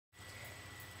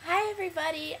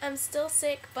everybody, I'm still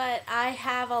sick, but I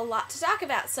have a lot to talk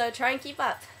about, so try and keep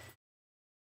up.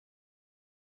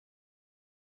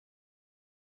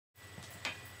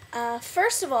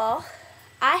 First of all,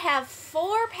 I have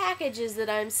 4 packages that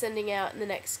I'm sending out in the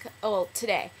next,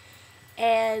 today,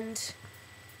 and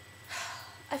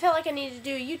I felt like I needed to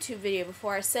do a YouTube video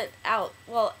before I sent out,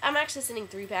 I'm actually sending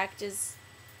 3 packages,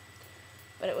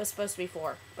 but it was supposed to be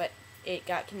 4, but it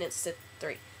got condensed to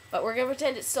 3. But we're going to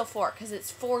pretend it's still 4, because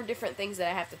it's 4 different things that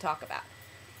I have to talk about.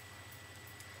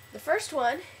 The first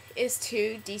one is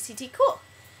to DCT Cool.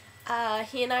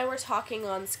 He and I were talking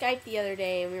on Skype the other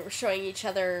day, and we were showing each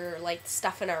other, like,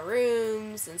 stuff in our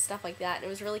rooms and stuff like that, and it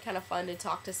was really kind of fun to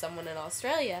talk to someone in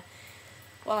Australia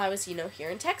while I was, here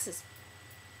in Texas.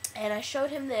 And I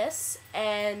showed him this,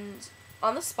 and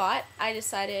on the spot, I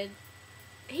decided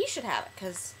he should have it,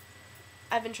 because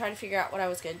I've been trying to figure out what I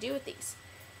was going to do with these.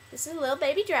 This is a little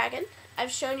baby dragon.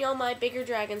 I've shown y'all my bigger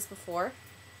dragons before,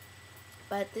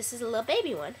 but this is a little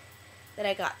baby one that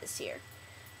I got this year.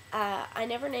 I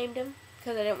never named him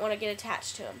because I didn't want to get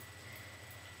attached to him.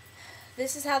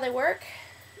 This is how they work.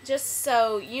 Just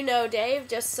so you know, Dave,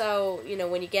 just so,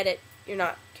 when you get it, you're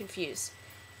not confused.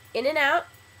 In and out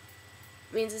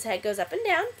means his head goes up and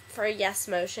down for a yes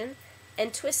motion,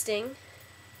 and twisting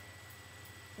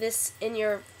this in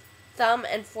your thumb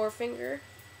and forefinger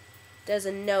does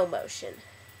a no motion.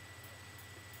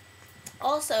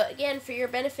 Also, again, for your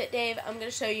benefit, Dave, I'm going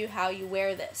to show you how you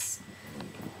wear this,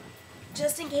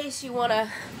 just in case you want to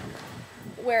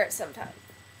wear it sometime.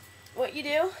 What you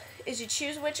do is you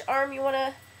choose which arm you want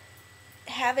to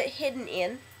have it hidden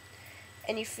in,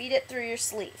 and you feed it through your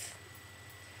sleeve.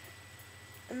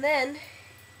 And then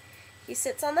he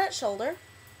sits on that shoulder,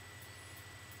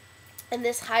 and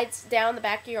this hides down the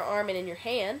back of your arm and in your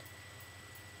hand,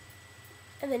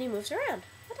 and then he moves around.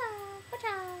 Wacha,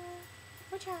 wacha,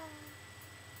 wacha,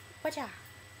 wacha.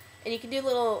 And you can do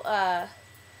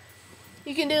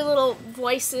little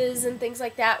voices and things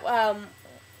like that.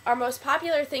 Our most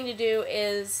popular thing to do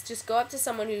is just go up to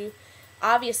someone who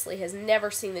obviously has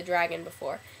never seen the dragon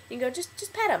before. You can go,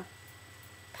 just pet him.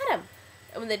 Pet him.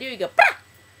 And when they do, you go, bah!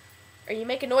 Or you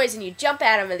make a noise and you jump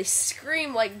at them and they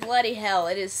scream like bloody hell.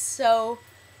 It is so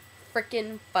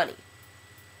freaking funny.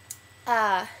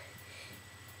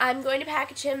 I'm going to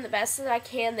package him the best that I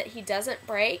can that he doesn't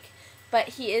break, but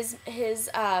his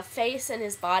face and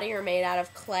his body are made out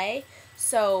of clay,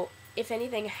 so if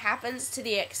anything happens to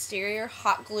the exterior,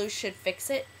 hot glue should fix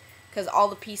it, because all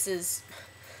the pieces,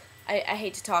 I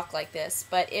hate to talk like this,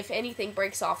 but if anything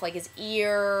breaks off, like his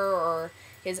ear or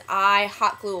his eye,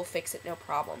 hot glue will fix it, no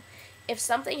problem. If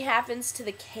something happens to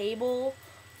the cable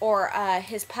or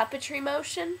his puppetry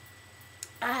motion,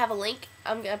 I have a link.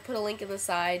 I'm going to put a link in the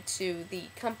side to the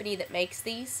company that makes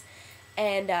these,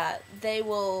 and they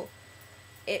will,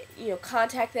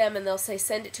 contact them, and they'll say,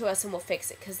 send it to us and we'll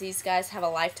fix it, because these guys have a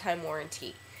lifetime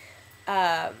warranty.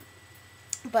 But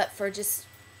for just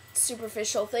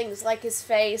superficial things like his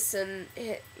face and,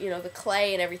 the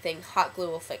clay and everything, hot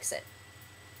glue will fix it.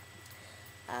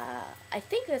 I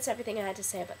think that's everything I had to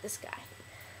say about this guy.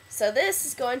 So this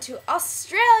is going to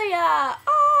Australia! Ah!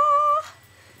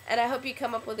 And I hope you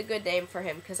come up with a good name for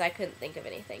him, because I couldn't think of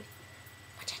anything.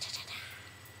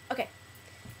 Okay,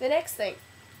 the next thing.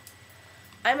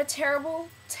 I'm a terrible,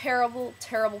 terrible,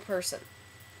 terrible person.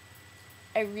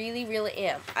 I really, really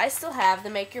am. I still have the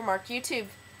Make Your Mark YouTube.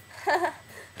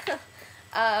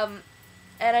 And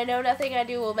I know nothing I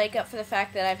do will make up for the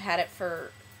fact that I've had it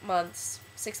for months,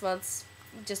 6 months,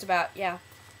 just about, yeah.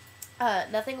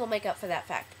 Nothing will make up for that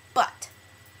fact. But,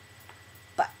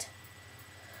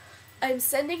 I'm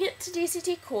sending it to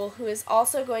DCT Cool, who is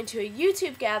also going to a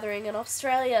YouTube gathering in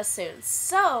Australia soon.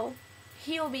 So,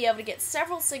 he will be able to get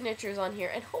several signatures on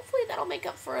here, and hopefully that'll make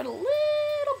up for it a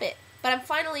little bit. But I'm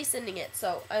finally sending it,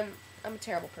 so I'm a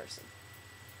terrible person.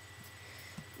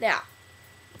 Now,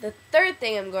 the third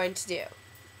thing I'm going to do,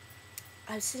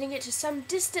 I'm sending it to some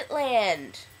distant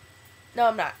land. No,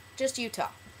 I'm not. Just Utah.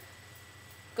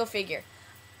 Go figure.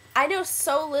 I know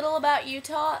so little about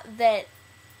Utah that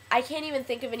I can't even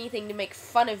think of anything to make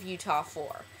fun of Utah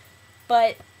for.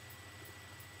 But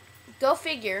go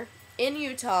figure, in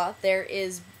Utah there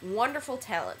is wonderful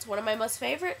talent. One of my most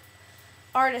favorite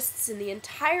artists in the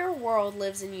entire world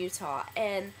lives in Utah,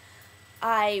 and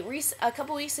a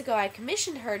couple weeks ago I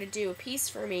commissioned her to do a piece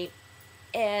for me,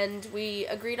 and we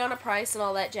agreed on a price and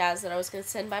all that jazz that I was going to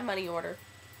send by money order,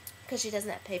 because she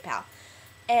doesn't have PayPal.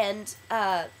 And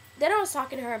then I was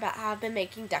talking to her about how I've been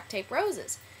making duct tape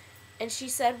roses. And she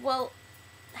said, well,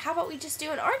 how about we just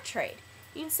do an art trade?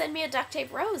 You can send me a duct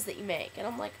tape rose that you make. And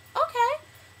I'm like, okay.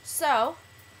 So,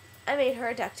 I made her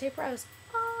a duct tape rose.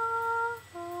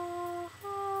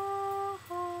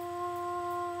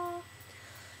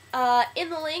 In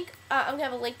the link, I'm going to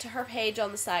have a link to her page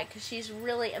on the side because she's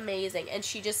really amazing and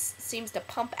she just seems to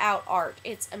pump out art.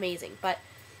 It's amazing. But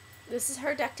this is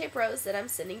her duct tape rose that I'm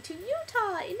sending to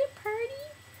Utah. Isn't it pretty?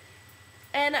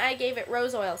 And I gave it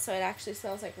rose oil so it actually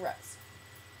smells like rose.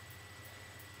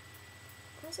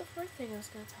 What was the fourth thing I was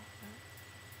going to talk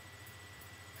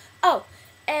about? Oh,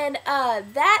 and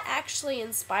that actually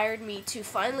inspired me to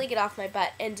finally get off my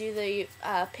butt and do the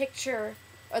picture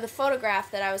or the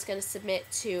photograph that I was going to submit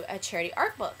to a charity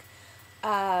art book.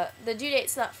 The due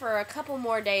date's not for a couple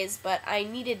more days, but I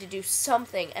needed to do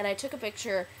something, and I took a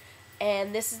picture,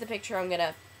 and this is the picture I'm going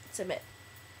to submit.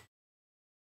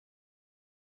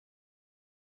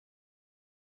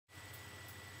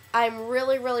 I'm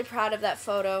really, really proud of that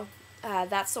photo.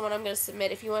 That's the one I'm going to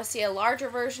submit. If you want to see a larger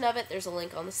version of it, there's a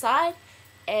link on the side.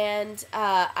 And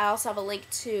I also have a link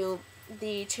to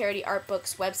the Charity Art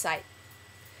Book's website.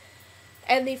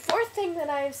 And the fourth thing that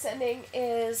I'm sending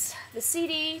is the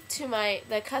CD to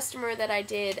the customer that I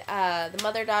did the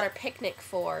mother-daughter picnic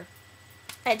for.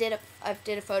 I did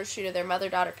a photo shoot of their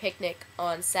mother-daughter picnic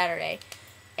on Saturday,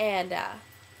 and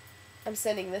I'm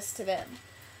sending this to them.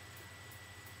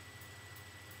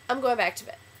 I'm going back to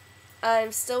bed.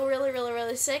 I'm still really, really,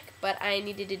 really sick, but I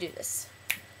needed to do this.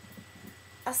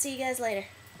 I'll see you guys later.